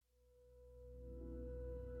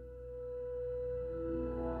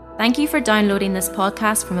Thank you for downloading this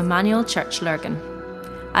podcast from Emmanuel Church Lurgan.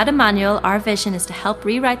 At Emmanuel, our vision is to help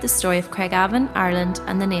rewrite the story of Craigavon, Ireland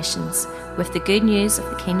and the nations with the good news of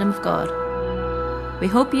the Kingdom of God. We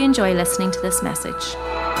hope you enjoy listening to this message.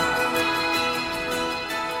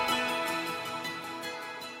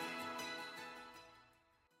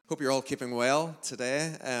 Hope you're all keeping well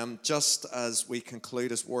today. Just as we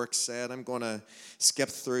conclude, as Warwick said, I'm going to skip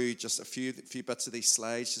through just a few bits of these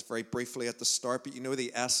slides, just very briefly at the start. But you know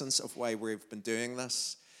the essence of why we've been doing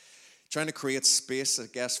this. Trying to create space, I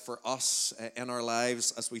guess, for us in our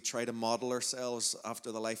lives as we try to model ourselves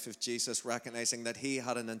after the life of Jesus, recognizing that he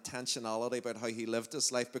had an intentionality about how he lived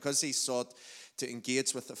his life. Because he sought to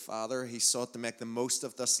engage with the Father, he sought to make the most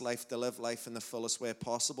of this life, to live life in the fullest way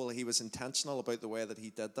possible. He was intentional about the way that he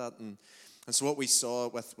did that. And so what we saw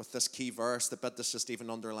with this key verse, the bit that's just even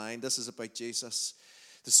underlined, this is about Jesus.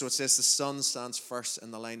 So it says the Son stands first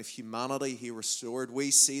in the line of humanity he restored.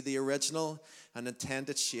 We see the original and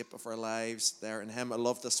intended shape of our lives there in him. I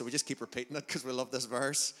love this, so we just keep repeating it because we love this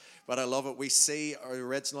verse. But I love it. We see our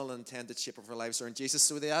original and intended shape of our lives are in Jesus.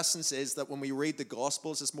 So the essence is that when we read the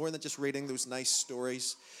Gospels, it's more than just reading those nice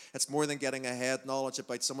stories. It's more than getting a head knowledge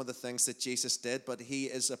about some of the things that Jesus did, but he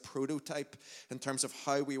is a prototype in terms of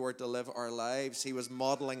how we were to live our lives. He was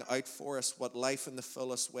modeling out for us what life in the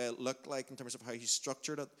fullest way looked like in terms of how he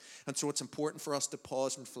structured it. And so it's important for us to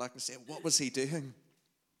pause and reflect and say, what was he doing?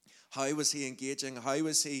 How was he engaging? How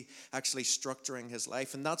was he actually structuring his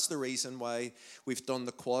life? And that's the reason why we've done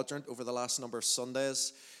the quadrant over the last number of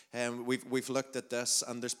Sundays. We've looked at this,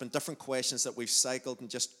 and there's been different questions that we've cycled and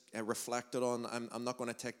just reflected on. I'm not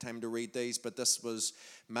going to take time to read these, but this was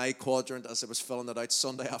my quadrant as I was filling it out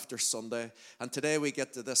Sunday after Sunday. And today we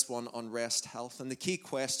get to this one on rest health. And the key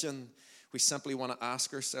question we simply want to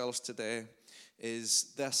ask ourselves today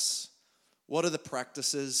is this: what are the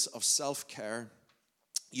practices of self-care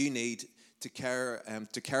you need to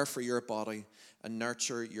care for your body and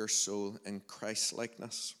nurture your soul in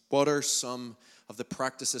Christ-likeness? What are some of the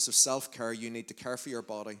practices of self-care you need to care for your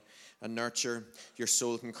body and nurture your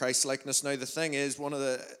soul in Christ-likeness? Now, the thing is,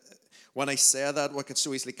 when I say that, what could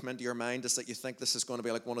so easily come into your mind is that you think this is going to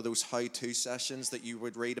be like one of those how-to sessions that you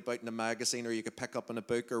would read about in a magazine or you could pick up in a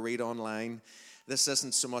book or read online. This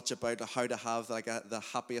isn't so much about how to have the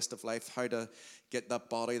happiest of life, how to get that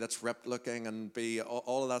body that's ripped looking and be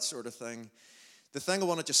all of that sort of thing. The thing I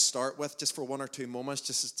want to just start with, just for one or two moments,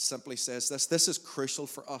 just simply says this. This is crucial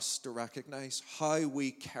for us to recognize. How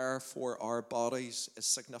we care for our bodies is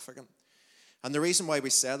significant. And the reason why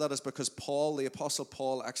we say that is because Paul, the Apostle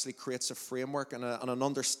Paul, actually creates a framework and an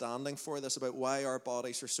understanding for this about why our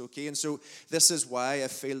bodies are so key. And so this is why I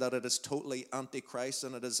feel that it is totally anti-Christ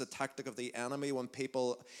and it is a tactic of the enemy when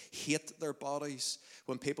people hate their bodies,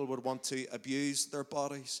 when people would want to abuse their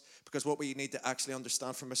bodies. Because what we need to actually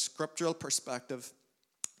understand from a scriptural perspective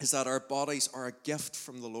is that our bodies are a gift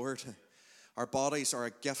from the Lord. Our bodies are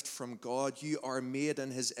a gift from God. You are made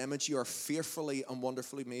in his image. You are fearfully and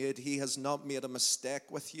wonderfully made. He has not made a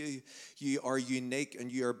mistake with you. You are unique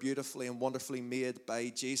and you are beautifully and wonderfully made by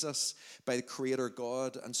Jesus, by the Creator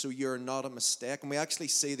God. And so you're not a mistake. And we actually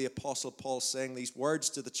see the Apostle Paul saying these words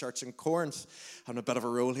to the church in Corinth. I'm a bit of a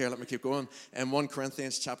roll here. Let me keep going. In 1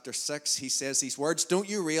 Corinthians chapter 6, he says these words: "Don't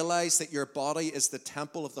you realize that your body is the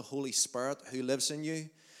temple of the Holy Spirit who lives in you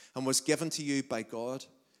and was given to you by God?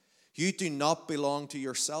 You do not belong to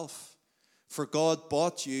yourself, for God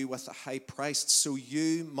bought you with a high price, so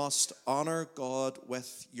you must honor God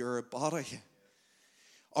with your body."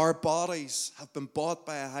 Our bodies have been bought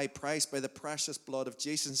by a high price, by the precious blood of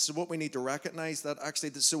Jesus. So what we need to recognize that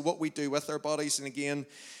actually, so what we do with our bodies, and again,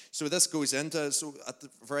 so this goes into, so at the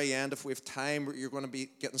very end, if we have time, you're going to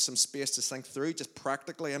be getting some space to think through, just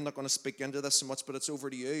practically. I'm not going to speak into this so much, but it's over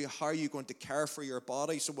to you. How are you going to care for your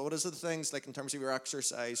body? So what is the things, like in terms of your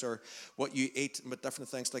exercise or what you eat and what different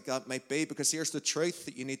things like that might be? Because here's the truth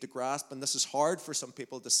that you need to grasp, and this is hard for some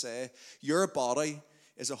people to say. Your body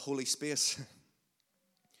is a holy space.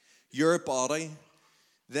 Your body,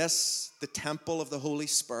 the temple of the Holy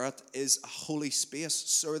Spirit, is a holy space.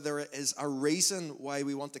 So there is a reason why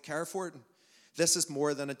we want to care for it. This is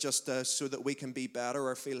more than just so that we can be better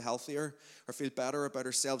or feel healthier or feel better about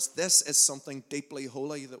ourselves. This is something deeply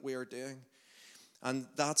holy that we are doing. And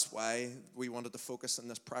that's why we wanted to focus on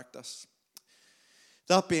this practice.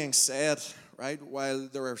 That being said, right, while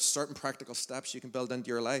there are certain practical steps you can build into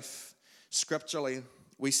your life, scripturally,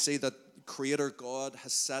 we see that Creator God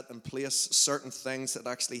has set in place certain things that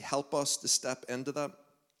actually help us to step into that.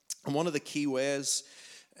 And one of the key ways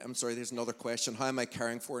there's another question. How am I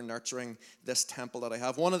caring for and nurturing this temple that I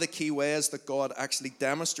have? One of the key ways that God actually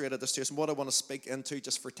demonstrated this to us, and what I want to speak into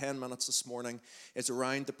just for 10 minutes this morning, is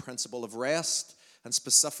around the principle of rest, and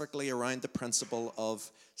specifically around the principle of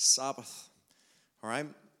Sabbath. All right?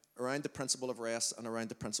 Around the principle of rest and around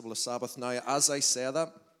the principle of Sabbath. Now, as I say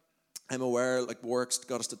that, I'm aware, like work's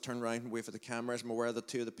got us to turn around and wait for the cameras. I'm aware that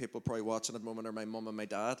two of the people probably watching at the moment are my mum and my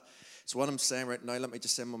dad. So what I'm saying right now, let me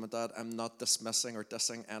just say, mum and dad, I'm not dismissing or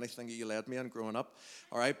dissing anything that you led me in growing up.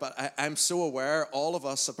 All right, but I'm so aware all of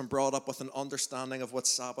us have been brought up with an understanding of what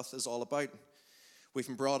Sabbath is all about. We've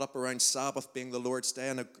been brought up around Sabbath being the Lord's day,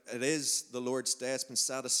 and it is the Lord's day. It's been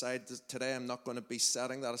set aside. Today I'm not going to be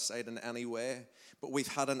setting that aside in any way. But we've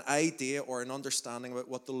had an idea or an understanding about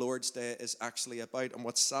what the Lord's Day is actually about and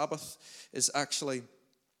what Sabbath is actually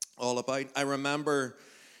all about. I remember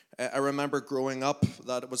growing up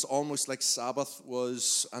that it was almost like Sabbath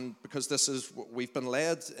was, and because this is what we've been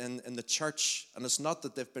led in the church, and it's not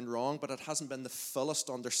that they've been wrong, but it hasn't been the fullest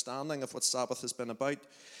understanding of what Sabbath has been about.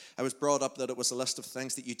 I was brought up that it was a list of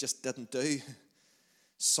things that you just didn't do.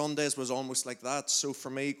 Sundays was almost like that. So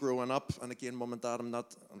for me growing up, and again, mum and dad, I'm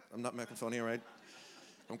not making fun of you, right?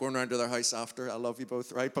 I'm going around to their house after. I love you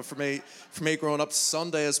both, right? But for me growing up,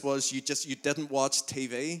 Sundays was you didn't watch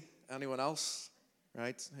TV. Anyone else?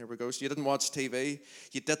 Right? Here we go. So you didn't watch TV.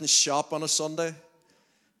 You didn't shop on a Sunday.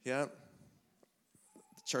 Yeah.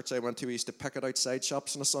 The church I went to, we used to picket outside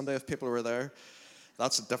shops on a Sunday if people were there.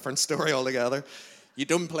 That's a different story altogether. You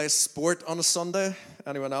don't play sport on a Sunday.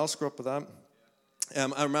 Anyone else grew up with that?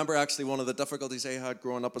 I remember actually one of the difficulties I had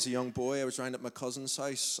growing up as a young boy. I was round at my cousin's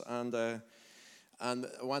house, and I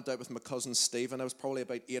went out with my cousin Stephen. I was probably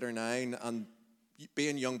about 8 or 9, and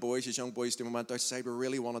being young boys, as young boys do, we went outside. We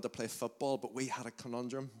really wanted to play football, but we had a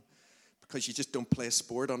conundrum because you just don't play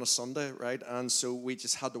sport on a Sunday, right? And so we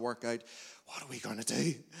just had to work out, what are we going to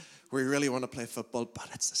do? We really want to play football, but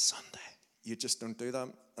it's a Sunday. You just don't do that.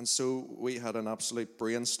 And so we had an absolute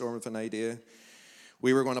brainstorm of an idea.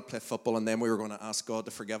 We were going to play football, and then we were going to ask God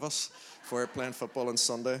to forgive us for playing football on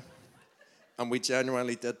Sunday. And we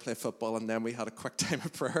genuinely did play football, and then we had a quick time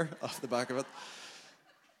of prayer off the back of it.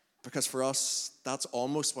 Because for us, that's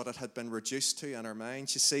almost what it had been reduced to in our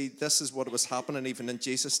minds. You see, this is what was happening even in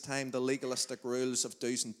Jesus' time. The legalistic rules of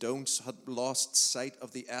do's and don'ts had lost sight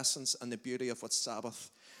of the essence and the beauty of what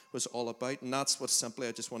Sabbath was all about. And that's what simply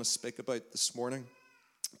I just want to speak about this morning.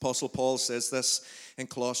 Apostle Paul says this in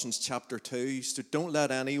Colossians chapter 2. So don't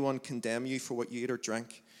let anyone condemn you for what you eat or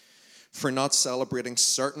drink, for not celebrating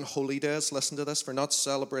certain holy days. Listen to this. For not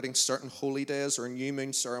celebrating certain holy days or new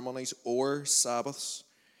moon ceremonies or Sabbaths.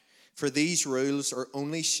 For these rules are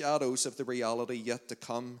only shadows of the reality yet to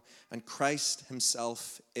come, and Christ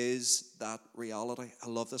himself is that reality. I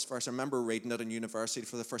love this verse. I remember reading it in university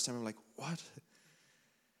for the first time. I'm like, what?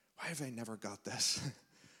 Why have I never got this?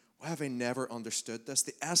 Why have I never understood this?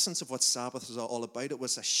 The essence of what Sabbath is all about, it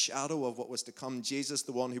was a shadow of what was to come. Jesus,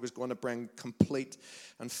 the one who was going to bring complete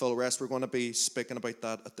and full rest. We're going to be speaking about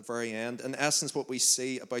that at the very end. In essence, what we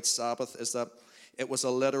see about Sabbath is that it was a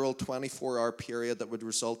literal 24-hour period that would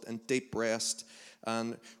result in deep rest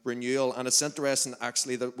and renewal. And it's interesting,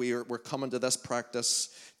 actually, that we're coming to this practice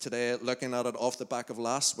today, looking at it off the back of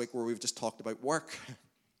last week where we've just talked about work.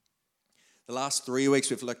 The last 3 weeks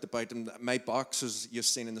we've looked about, and my boxes you've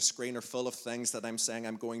seen in the screen are full of things that I'm saying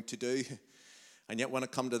I'm going to do. And yet when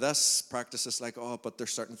it comes to this practice, it's like, oh, but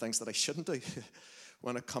there's certain things that I shouldn't do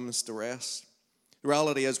when it comes to rest. The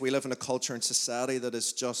reality is we live in a culture and society that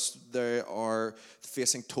is just, they are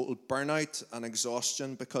facing total burnout and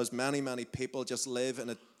exhaustion because many, many people just live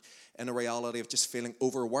in a reality of just feeling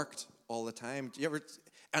overworked all the time. Do you ever,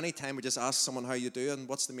 anytime we just ask someone how you doing,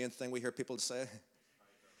 what's the main thing we hear people say?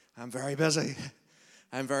 I'm very busy.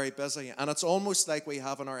 I'm very busy. And it's almost like we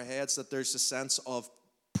have in our heads that there's a sense of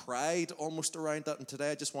pride almost around that. And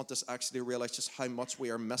today I just want us actually to realize just how much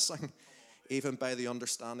we are missing, even by the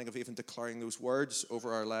understanding of even declaring those words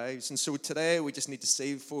over our lives. And so today we just need to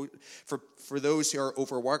see for those who are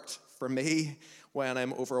overworked, for me, when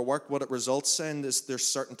I'm overworked, what it results in is there's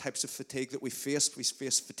certain types of fatigue that we face. We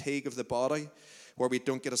face fatigue of the body, where we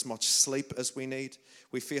don't get as much sleep as we need.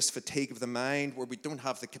 We face fatigue of the mind, where we don't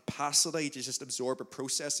have the capacity to just absorb or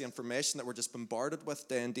process the information that we're just bombarded with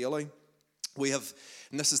day and daily. We have,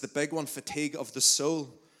 and this is the big one, fatigue of the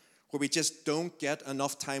soul, where we just don't get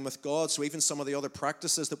enough time with God. So even some of the other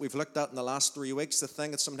practices that we've looked at in the last 3 weeks, the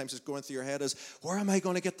thing that sometimes is going through your head is, where am I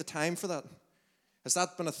going to get the time for that? Has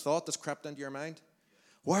that been a thought that's crept into your mind?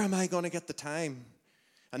 Where am I going to get the time?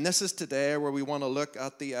 And this is today where we want to look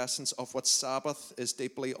at the essence of what Sabbath is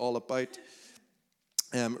deeply all about.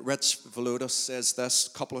 Rich Velotis says this,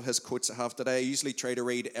 a couple of his quotes I have today. I usually try to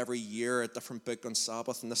read every year a different book on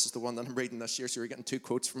Sabbath, and this is the one that I'm reading this year, so you're getting 2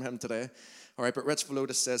 quotes from him today. All right, but Rich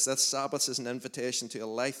Velotis says that Sabbath is an invitation to a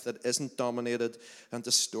life that isn't dominated and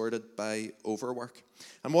distorted by overwork.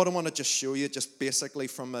 And what I want to just show you, just basically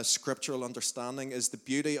from a scriptural understanding, is the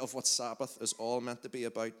beauty of what Sabbath is all meant to be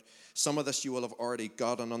about. Some of this you will have already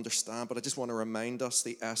got and understand, but I just want to remind us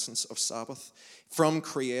the essence of Sabbath. From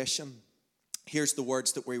creation, here's the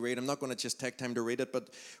words that we read. I'm not going to just take time to read it, but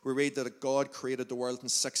we read that God created the world in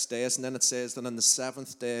 6 days, and then it says that on the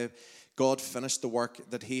 7th day, God finished the work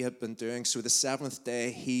that he had been doing. So the 7th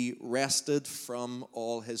day, he rested from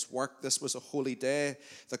all his work. This was a holy day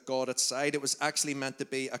that God had said. It was actually meant to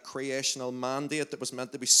be a creational mandate that was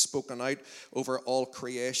meant to be spoken out over all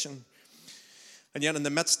creation. And yet in the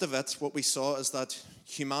midst of it, what we saw is that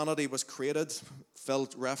humanity was created. Phil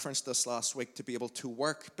referenced this last week, to be able to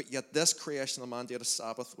work, but yet this creational mandate of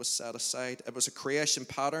Sabbath was set aside. It was a creation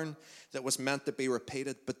pattern that was meant to be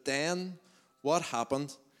repeated. But then what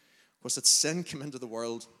happened was that sin came into the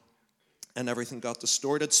world and everything got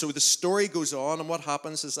distorted. So the story goes on, and what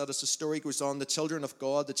happens is that as the story goes on, the children of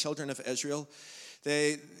God, the children of Israel,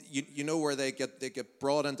 you know where they get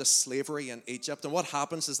brought into slavery in Egypt. And what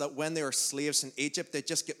happens is that when they are slaves in Egypt, they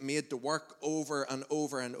just get made to work over and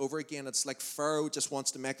over and over again. It's like Pharaoh just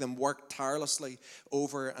wants to make them work tirelessly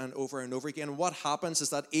over and over and over again. And what happens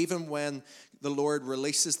is that even when the Lord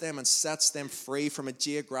releases them and sets them free from a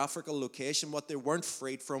geographical location, what they weren't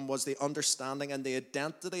freed from was the understanding and the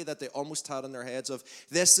identity that they almost had in their heads of,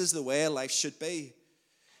 this is the way life should be.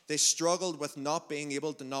 They struggled with not being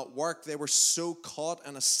able to not work. They were so caught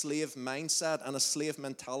in a slave mindset and a slave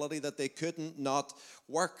mentality that they couldn't not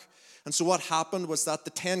work. And so what happened was that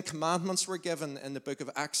the 10 Commandments were given in the book of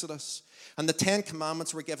Exodus. And the 10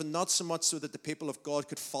 Commandments were given not so much so that the people of God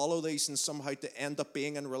could follow these and somehow to end up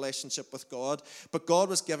being in relationship with God, but God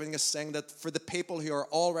was giving us saying that for the people who are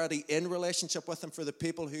already in relationship with him, for the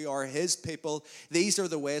people who are his people, these are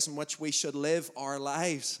the ways in which we should live our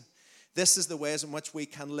lives. This is the ways in which we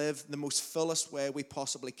can live the most fullest way we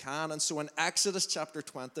possibly can. And so in Exodus chapter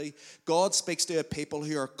 20, God speaks to a people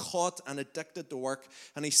who are caught and addicted to work.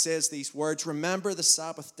 And he says these words, remember the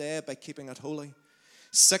Sabbath day by keeping it holy.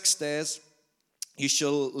 6 days you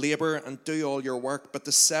shall labor and do all your work, but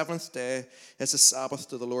the 7th day is a Sabbath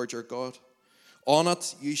to the Lord your God. On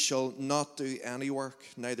it you shall not do any work,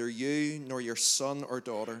 neither you nor your son or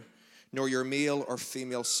daughter, nor your male or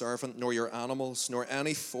female servant, nor your animals, nor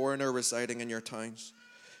any foreigner residing in your towns.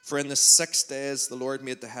 For in the 6 days the Lord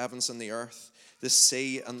made the heavens and the earth, the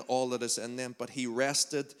sea and all that is in them, but he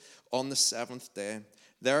rested on the 7th day.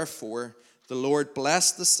 Therefore the Lord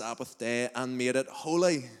blessed the Sabbath day and made it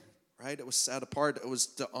holy. Right? It was set apart. It was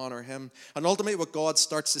to honor him. And ultimately what God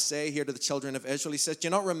starts to say here to the children of Israel, he says, do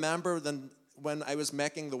you not remember when I was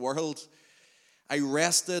making the world, I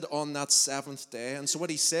rested on that 7th day? And so what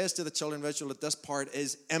he says to the children of Israel at this part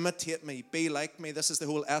is, imitate me, be like me. This is the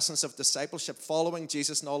whole essence of discipleship, following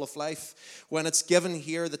Jesus in all of life. When it's given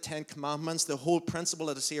here, the 10 Commandments, the whole principle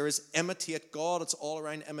that is here is imitate God. It's all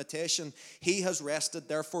around imitation. He has rested,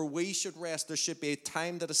 therefore we should rest. There should be a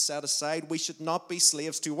time that is set aside. We should not be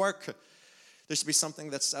slaves to work. There should be something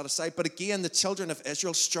that's set aside. But again, the children of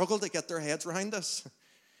Israel struggled to get their heads around this.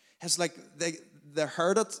 It's like they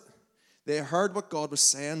heard it. They heard what God was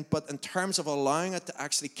saying, but in terms of allowing it to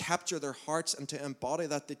actually capture their hearts and to embody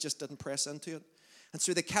that, they just didn't press into it. And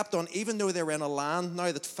so they kept on, even though they were in a land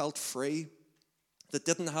now that felt free, that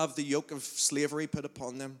didn't have the yoke of slavery put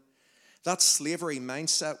upon them. That slavery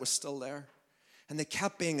mindset was still there. And they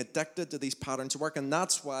kept being addicted to these patterns of work. And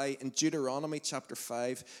that's why in Deuteronomy chapter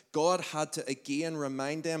 5, God had to again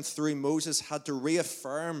remind them through Moses, had to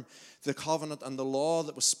reaffirm the covenant and the law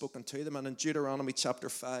that was spoken to them. And in Deuteronomy chapter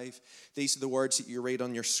 5, these are the words that you read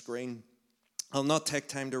on your screen. I'll not take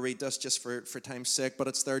time to read this just for time's sake, but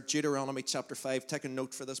it's there, Deuteronomy chapter 5. Take a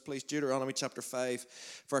note for this, please. Deuteronomy chapter 5,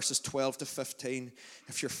 verses 12 to 15,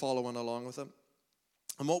 if you're following along with it.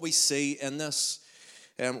 And what we see in this,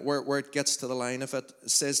 where it gets to the line of it,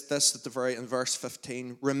 says this at the very in verse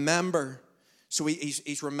 15. Remember. So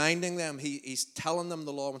he's reminding them. He's telling them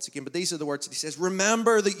the law once again. But these are the words that he says.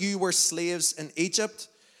 Remember that you were slaves in Egypt,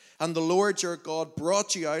 and the Lord your God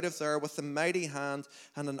brought you out of there with a mighty hand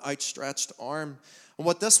and an outstretched arm. And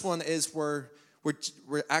what this one is, where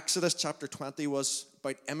Exodus chapter 20 was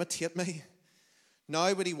about imitate me.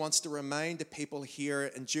 Now what he wants to remind the people here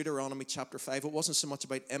in Deuteronomy chapter 5, it wasn't so much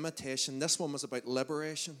about imitation. This one was about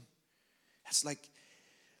liberation. It's like,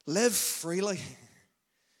 live freely.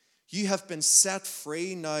 You have been set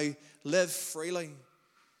free, now live freely.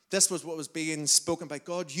 This was what was being spoken by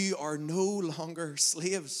God. You are no longer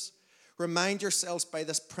slaves. Remind yourselves by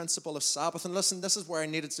this principle of Sabbath. And listen, this is where I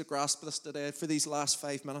needed to grasp this today for these last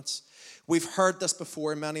 5 minutes. We've heard this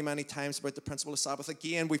before many, many times about the principle of Sabbath.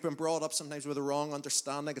 Again, we've been brought up sometimes with a wrong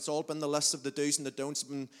understanding. It's all been the list of the do's and the don'ts,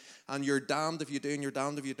 and you're damned if you do and you're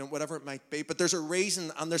damned if you don't, whatever it might be. But there's a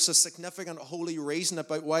reason, and there's a significant holy reason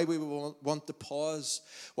about why we would want to pause,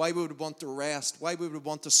 why we would want to rest, why we would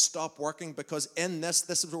want to stop working, because in this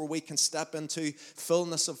is where we can step into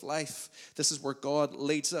fullness of life. This is where God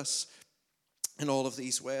leads us in all of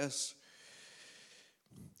these ways.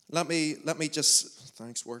 Let me just,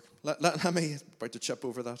 thanks work. Let me, about to chip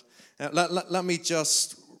over that. Let me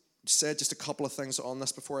just say just a couple of things on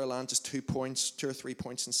this before I land, just 2 or 3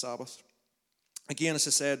 points in Sabbath. Again, as I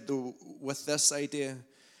said, with this idea,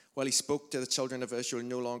 while he spoke to the children of Israel,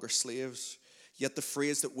 no longer slaves, yet the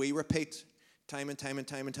phrase that we repeat time and time and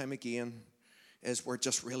time and time again is we're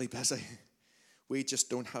just really busy. We just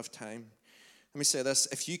don't have time. Let me say this,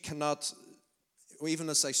 if you cannot, even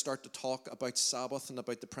as I start to talk about Sabbath and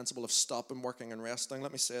about the principle of stopping working and resting,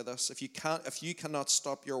 let me say this. If you cannot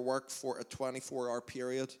stop your work for a 24-hour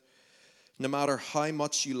period, no matter how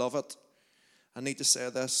much you love it, I need to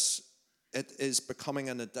say this, it is becoming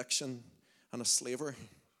an addiction and a slavery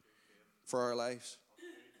for our lives.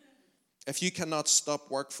 If you cannot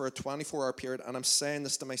stop work for a 24-hour period, and I'm saying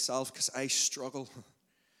this to myself because I struggle,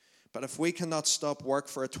 but if we cannot stop work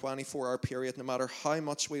for a 24-hour period, no matter how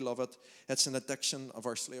much we love it, it's an addiction of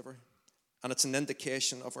our slavery. And it's an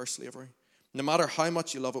indication of our slavery. No matter how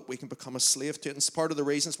much you love it, we can become a slave to it. And part of the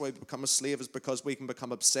reasons why we become a slave is because we can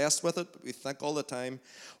become obsessed with it, we think all the time,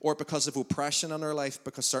 or because of oppression in our life,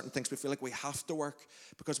 because certain things we feel like we have to work,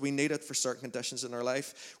 because we need it for certain conditions in our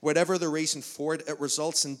life. Whatever the reason for it, it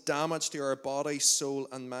results in damage to our body, soul,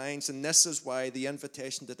 and minds. And this is why the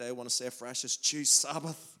invitation today, I want to say afresh, is choose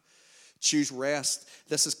Sabbath. Choose rest.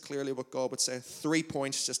 This is clearly what God would say. 3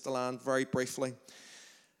 points just to land very briefly.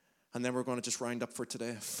 And then we're going to just round up for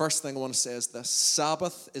today. First thing I want to say is this.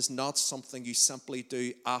 Sabbath is not something you simply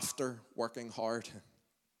do after working hard.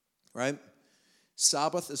 Right?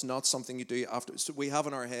 Sabbath is not something you do after. So we have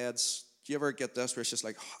in our heads, do you ever get this where it's just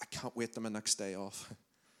like, oh, I can't wait till my next day off? Do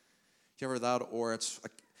you ever that? Or it's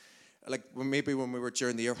like maybe when we were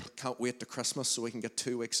during the year, I can't wait to Christmas so we can get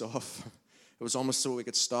 2 weeks off. It was almost so we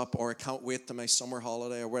could stop, or I can't wait to my summer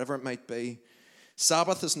holiday, or whatever it might be.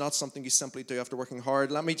 Sabbath is not something you simply do after working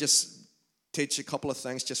hard. Let me just teach you a couple of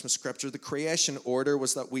things just from Scripture. The creation order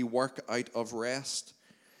was that we work out of rest.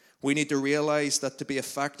 We need to realize that to be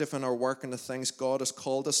effective in our work and the things God has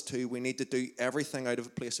called us to, we need to do everything out of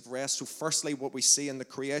a place of rest. So firstly, what we see in the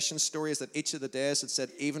creation story is that each of the days, it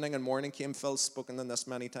said evening and morning came. Phil's spoken on this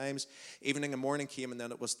many times. Evening and morning came, and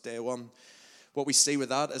then it was day one. What we see with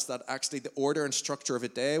that is that actually the order and structure of a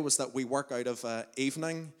day was that we work out of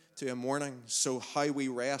evening to a morning. So how we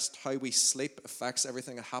rest, how we sleep affects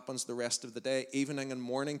everything that happens the rest of the day. Evening and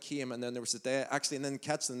morning came, and then there was a day. Actually, and then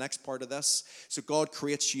catch the next part of this. So God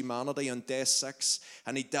creates humanity on day 6,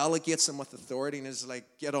 and he delegates them with authority, and is like,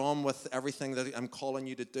 get on with everything that I'm calling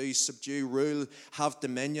you to do. Subdue, rule, have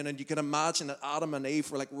dominion. And you can imagine that Adam and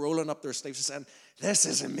Eve were like rolling up their sleeves and saying, this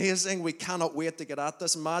is amazing. We cannot wait to get at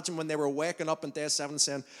this. Imagine when they were waking up on day 7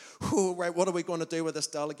 saying, oh, right, what are we going to do with this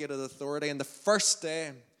delegated authority? And the first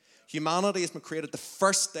day, humanity has been created, the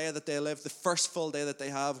first day that they live, the first full day that they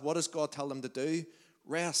have. What does God tell them to do?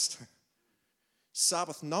 Rest.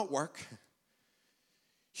 Sabbath, not work.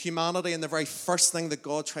 Humanity, and the very first thing that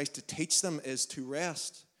God tries to teach them is to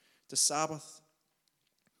rest, to Sabbath.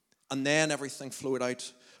 And then everything flowed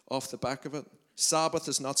out off the back of it. Sabbath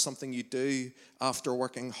is not something you do after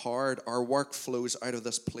working hard. Our work flows out of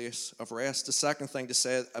this place of rest. The second thing to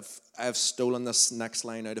say, I've stolen this next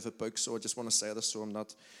line out of a book, so I just want to say this so I'm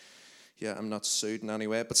not sued in any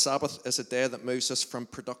way. But Sabbath is a day that moves us from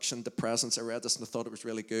production to presence. I read this and I thought it was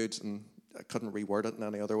really good, and I couldn't reword it in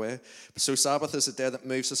any other way. So Sabbath is a day that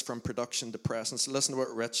moves us from production to presence. Listen to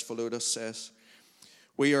what Rich Volodas says.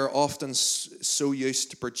 We are often so used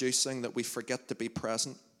to producing that we forget to be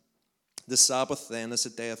present. The Sabbath then is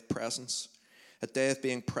a day of presence, a day of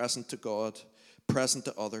being present to God, present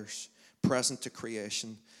to others, present to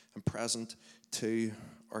creation, and present to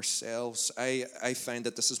ourselves. I find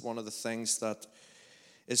that this is one of the things that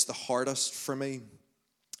is the hardest for me.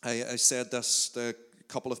 I said this to a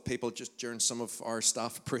couple of people just during some of our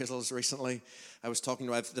staff appraisals recently. I was talking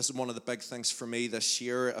about, this is one of the big things for me this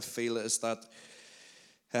year, I feel, is that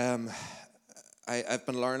I've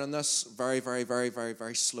been learning this very, very, very, very,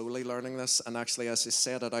 very slowly learning this. And actually, as I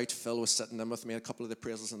said it out, Phil was sitting in with me at a couple of the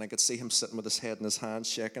appraisals, and I could see him sitting with his head in his hands,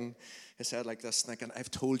 shaking his head like this, thinking,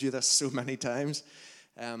 I've told you this so many times.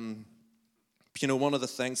 One of the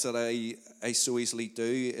things that I so easily do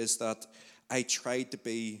is that I try to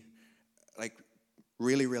be like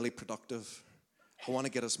really, really productive. I want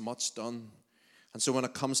to get as much done. And so when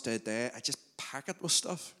it comes to a day, I just pack it with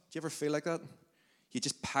stuff. Do you ever feel like that? You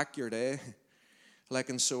just pack your day.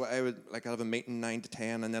 And so I'd have a meeting 9 to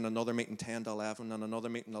 10, and then another meeting 10 to 11, and another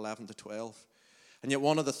meeting 11 to 12. And yet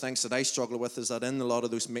one of the things that I struggle with is that in a lot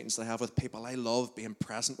of those meetings that I have with people, I love being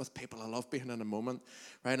present with people. I love being in a moment,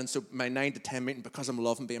 right? And so my 9 to 10 meeting, because I'm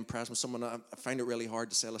loving being present with someone, I find it really hard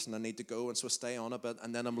to say, listen, I need to go. And so I stay on a bit,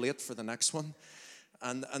 and then I'm late for the next one.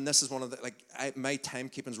 And this is one of the, my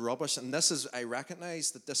timekeeping's rubbish. And I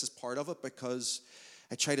recognize that this is part of it because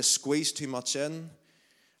I try to squeeze too much in.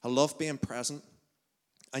 I love being present.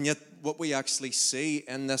 And yet what we actually see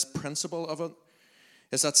in this principle of it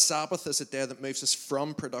is that Sabbath is a day that moves us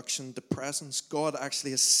from production to presence. God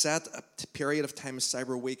actually has set a period of time aside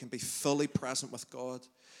where we can be fully present with God,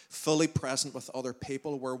 fully present with other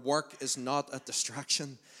people, where work is not a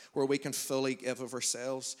distraction, where we can fully give of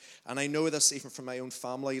ourselves. And I know this even from my own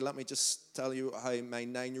family. Let me just tell you how my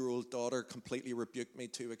 9-year-old daughter completely rebuked me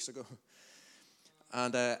 2 weeks ago.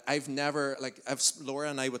 And Laura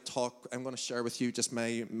and I would talk. I'm going to share with you just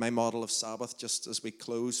my model of Sabbath just as we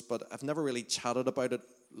close, but I've never really chatted about it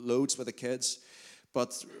loads with the kids.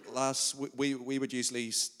 But we would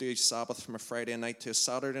usually do Sabbath from a Friday night to a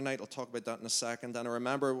Saturday night. I'll talk about that in a second. And I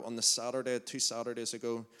remember on the Saturday, 2 Saturdays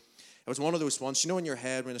ago, it was one of those ones, in your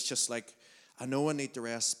head when it's just like, I know I need to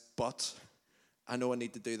rest, but I know I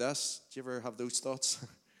need to do this. Do you ever have those thoughts?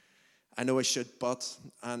 I know I should, but,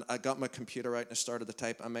 and I got my computer out and I started to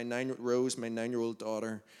type, and my 9-year-old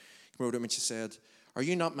daughter, came over to me and she said, are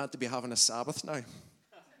you not meant to be having a Sabbath now?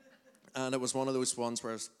 And it was one of those ones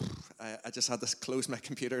where I just had to close my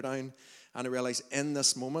computer down, and I realized in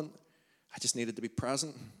this moment, I just needed to be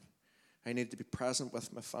present. I needed to be present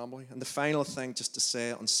with my family. And the final thing just to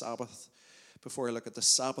say on Sabbath, before I look at the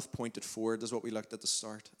Sabbath pointed forward, is what we looked at the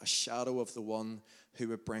start, a shadow of the one who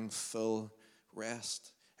would bring full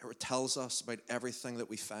rest. It tells us about everything that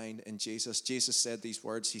we find in Jesus. Jesus said these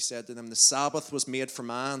words. He said to them, the Sabbath was made for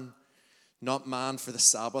man, not man for the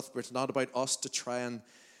Sabbath. But it's not about us to try and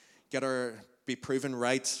be proven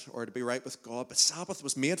right or to be right with God. But Sabbath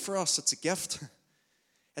was made for us. It's a gift.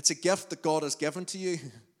 It's a gift that God has given to you.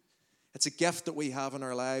 It's a gift that we have in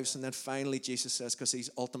our lives. And then finally, Jesus says, because he's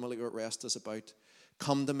ultimately what rest is about,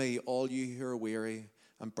 come to me, all you who are weary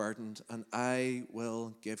and burdened, and I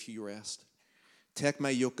will give you rest. Take my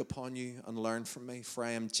yoke upon you and learn from me, for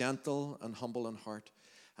I am gentle and humble in heart,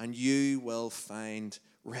 and you will find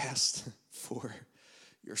rest for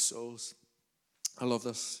your souls. I love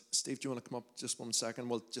this. Steve, do you want to come up just 1 second?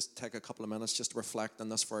 We'll just take a couple of minutes just to reflect on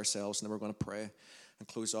this for ourselves, and then we're going to pray and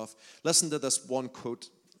close off. Listen to this one quote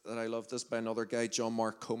that I love. This by another guy, John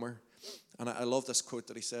Mark Comer. And I love this quote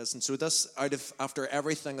that he says. And so this, after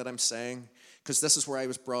everything that I'm saying, because this is where I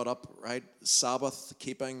was brought up, right? Sabbath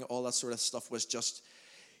keeping, all that sort of stuff was just,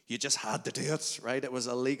 you just had to do it, right? It was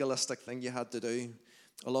a legalistic thing you had to do.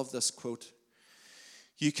 I love this quote.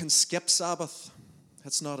 You can skip Sabbath.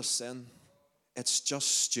 It's not a sin. It's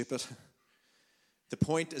just stupid. The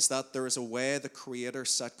point is that there is a way the Creator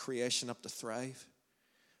set creation up to thrive.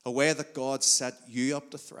 A way that God set you up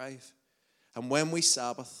to thrive. And when we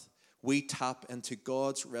Sabbath, we tap into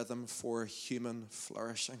God's rhythm for human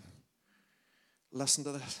flourishing. Listen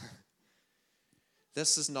to this.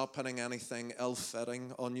 This is not putting anything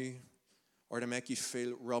ill-fitting on you or to make you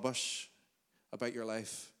feel rubbish about your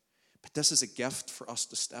life. But this is a gift for us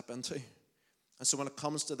to step into. And so when it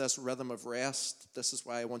comes to this rhythm of rest, this is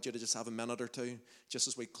why I want you to just have a minute or two, just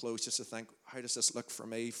as we close, just to think, how does this look for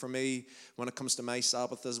me? For me, when it comes to my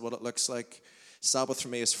Sabbath, this is what it looks like. Sabbath for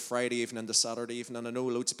me is Friday evening to Saturday evening. I know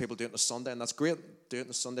loads of people do it on a Sunday, and that's great. Do it on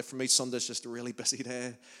a Sunday. For me, Sunday's just a really busy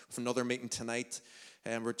day. With another meeting tonight,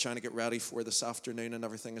 and we're trying to get ready for this afternoon and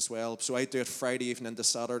everything as well. So I do it Friday evening to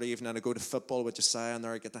Saturday evening. I go to football with Josiah, and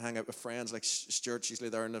there I get to hang out with friends. Like Stuart's usually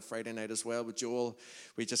there on the Friday night as well with Joel.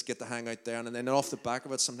 We just get to hang out there. And then off the back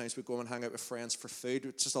of it, sometimes we go and hang out with friends for food.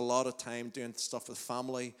 It's just a lot of time doing stuff with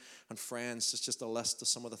family and friends. It's just a list of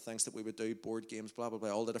some of the things that we would do, board games, blah, blah, blah.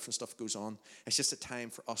 All the different stuff goes on. It's just a time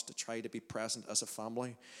for us to try to be present as a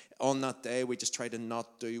family. On that day, we just try to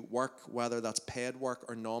not do work, whether that's paid work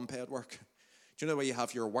or non-paid work. Do you know where you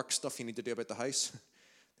have your work stuff you need to do about the house?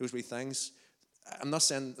 Those wee things. I'm not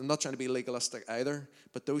trying to be legalistic either,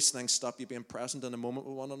 but those things stop you being present in a moment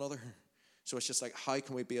with one another. So it's just like, how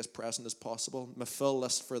can we be as present as possible? My full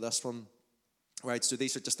list for this one. Right, so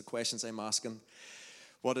these are just the questions I'm asking.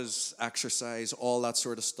 what is exercise, all that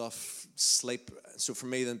sort of stuff, sleep. So for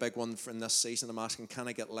me, the big one in this season, I'm asking, can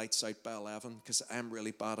I get lights out by 11? Because I'm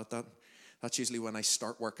really bad at that. That's usually when I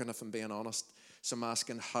start working, if I'm being honest. So I'm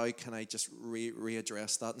asking, how can I just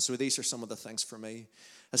readdress that? And so these are some of the things for me.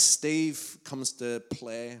 As Steve comes to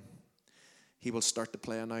play, he will start to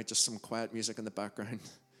play now, just some quiet music in the background.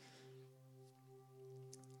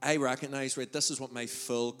 I recognize, right, this is what my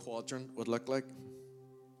full quadrant would look like.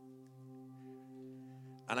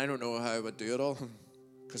 And I don't know how I would do it all,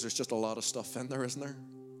 because there's just a lot of stuff in there, isn't there?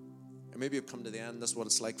 And maybe you've come to the end. This is what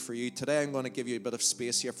it's like for you. Today I'm going to give you a bit of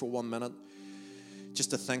space here for 1 minute, just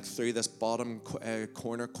to think through this bottom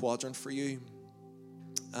corner quadrant for you,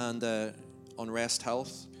 and on rest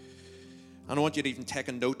health. And I want you to even take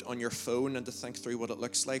a note on your phone and to think through what it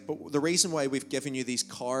looks like. But the reason why we've given you these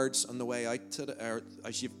cards on the way out today, or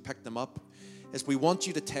as you've picked them up, is we want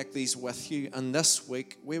you to take these with you. And this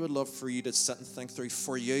week, we would love for you to sit and think through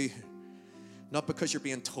for you, not because you're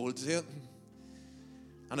being told to do it.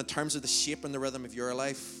 And in terms of the shape and the rhythm of your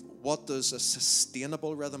life, what does a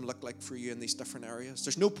sustainable rhythm look like for you in these different areas?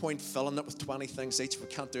 There's no point filling it with 20 things each if we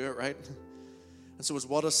can't do it, right? And so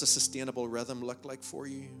what does a sustainable rhythm look like for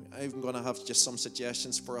you? I'm going to have just some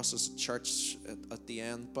suggestions for us as a church at the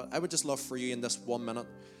end. But I would just love for you in this 1 minute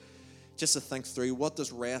just to think through, what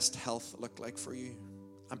does rest health look like for you?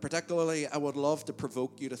 And particularly, I would love to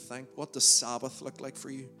provoke you to think, what does Sabbath look like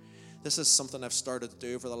for you? This is something I've started to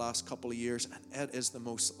do over the last couple of years, and it is the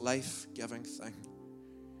most life-giving thing.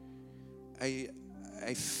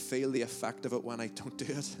 I feel the effect of it when I don't do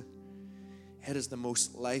it. It is the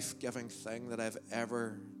most life-giving thing that I've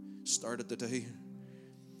ever started to do.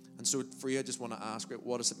 And so for you, I just want to ask,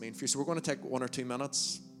 what does it mean for you? So we're going to take 1 or 2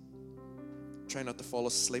 minutes. Try not to fall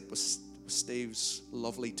asleep with Steve's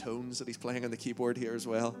lovely tones that he's playing on the keyboard here as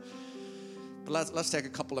well. But let's take a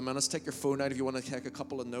couple of minutes. Take your phone out if you want to take a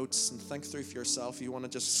couple of notes and think through for yourself. If you want to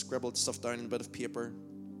just scribble stuff down in a bit of paper,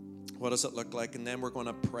 what does it look like? And then we're going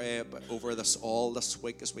to pray over this all this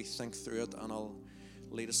week as we think through it, and I'll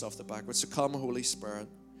lead us off the backwards. So come, Holy Spirit,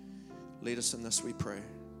 lead us in this, we pray.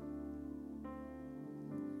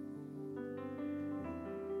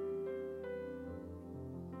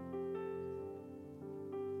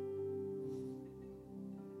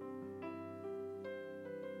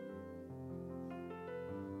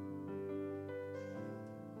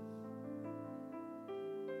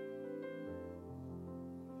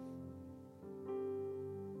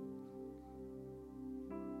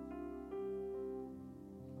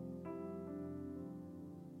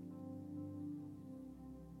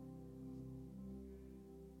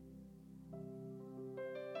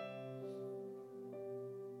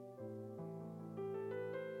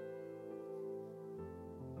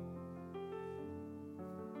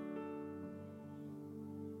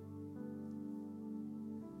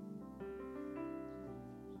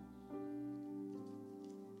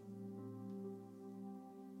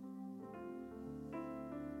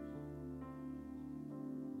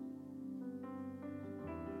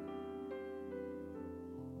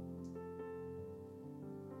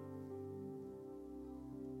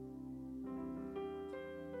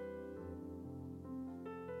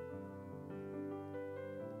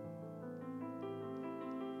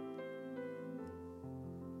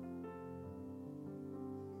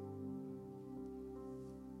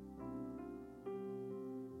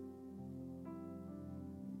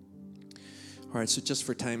 All right, so just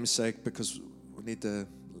for time's sake, because we need to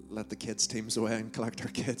let the kids' teams away and collect our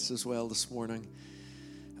kids as well this morning,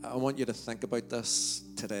 I want you to think about this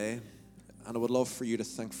today. And I would love for you to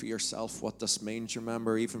think for yourself what this means.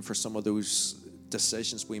 Remember, even for some of those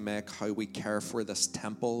decisions we make, how we care for this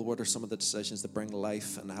temple, what are some of the decisions that bring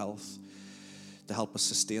life and health to help us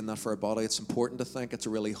sustain that for our body? It's important to think it's a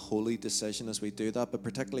really holy decision as we do that, but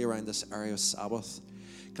particularly around this area of Sabbath.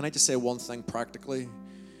 Can I just say one thing practically?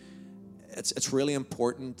 It's really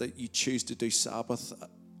important that you choose to do Sabbath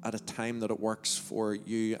at a time that it works for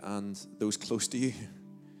you and those close to you.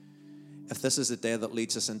 If this is a day that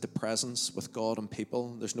leads us into presence with God and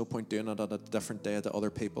people, there's no point doing it at a different day to other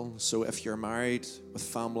people. So if you're married with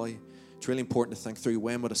family, it's really important to think through,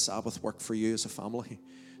 when would a Sabbath work for you as a family?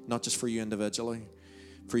 Not just for you individually,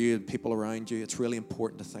 for you and people around you. It's really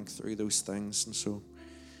important to think through those things. And so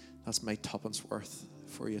that's my tuppence worth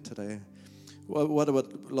for you today. What I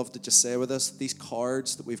would love to just say with this, these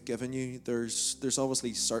cards that we've given you, there's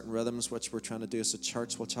obviously certain rhythms which we're trying to do as a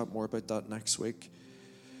church. We'll chat more about that next week.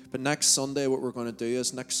 But next Sunday, what we're going to do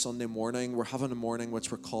is next Sunday morning, we're having a morning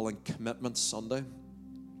which we're calling Commitment Sunday.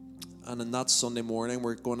 And in that Sunday morning,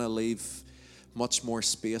 we're going to leave much more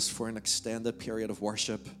space for an extended period of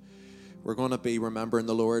worship. We're going to be remembering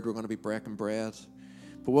the Lord. We're going to be breaking bread.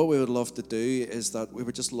 But what we would love to do is that we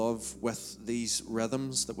would just love with these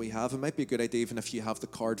rhythms that we have. It might be a good idea even if you have the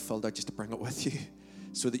card filled out just to bring it with you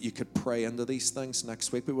so that you could pray into these things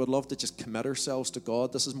next week. We would love to just commit ourselves to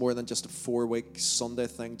God. This is more than just a 4-week Sunday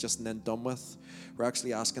thing just and then done with. We're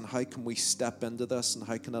actually asking how can we step into this and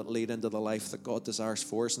how can it lead into the life that God desires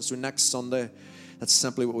for us. And so next Sunday, that's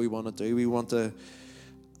simply what we want to do. We want to,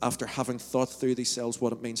 after having thought through themselves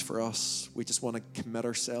what it means for us, we just want to commit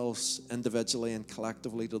ourselves individually and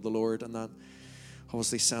collectively to the Lord, and that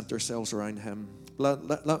obviously center ourselves around Him.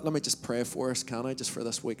 Let me just pray for us, can I, just for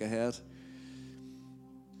this week ahead.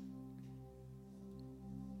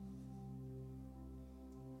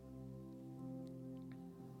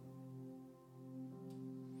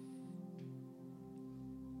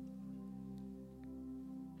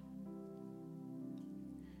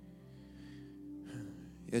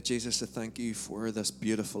 Yeah, Jesus, I thank you for this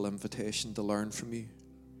beautiful invitation to learn from you.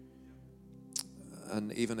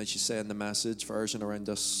 And even as you say in the message version around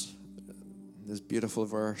this beautiful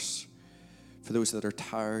verse, for those that are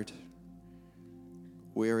tired,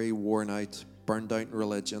 weary, worn out, burned out in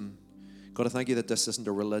religion, God, I thank you that this isn't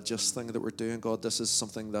a religious thing that we're doing. God, this is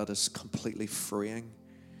something that is completely freeing.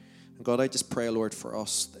 And God, I just pray, Lord, for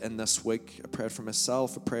us in this week. I prayed for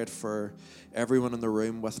myself. I prayed for everyone in the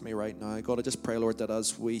room with me right now. God, I just pray, Lord, that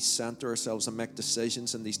as we center ourselves and make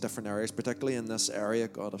decisions in these different areas, particularly in this area,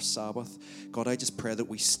 God, of Sabbath, God, I just pray that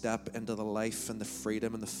we step into the life and the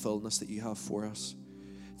freedom and the fullness that you have for us.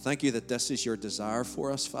 Thank you that this is your desire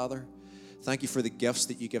for us, Father. Thank you for the gifts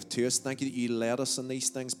that you give to us. Thank you that you led us in these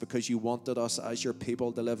things because you wanted us as your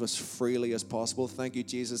people to live as freely as possible. Thank you,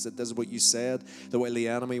 Jesus, that this is what you said, that while the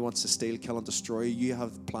enemy wants to steal, kill, and destroy, you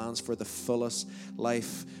have plans for the fullest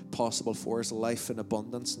life possible for us, life in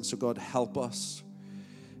abundance. And so, God, help us.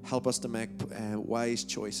 Help us to make wise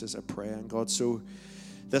choices, I pray. And God, so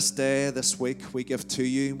this day, this week, we give to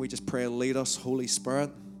you. We just pray, lead us, Holy Spirit.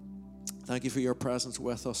 Thank you for your presence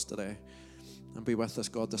with us today. And be with us,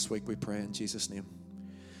 God, this week, we pray in Jesus' name.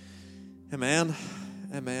 Amen.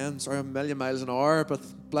 Amen. Sorry, I'm a million miles an hour, but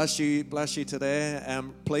bless you today.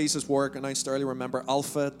 Please, as Warwick announced earlier, remember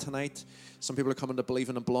Alpha tonight. Some people are coming to believe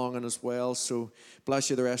in and belonging as well. So bless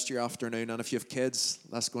you the rest of your afternoon. And if you have kids,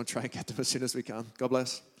 let's go and try and get them as soon as we can. God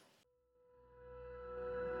bless.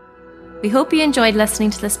 We hope you enjoyed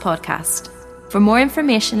listening to this podcast. For more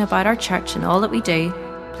information about our church and all that we do,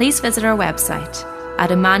 please visit our website at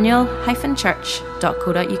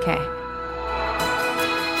emmanuel-church.co.uk.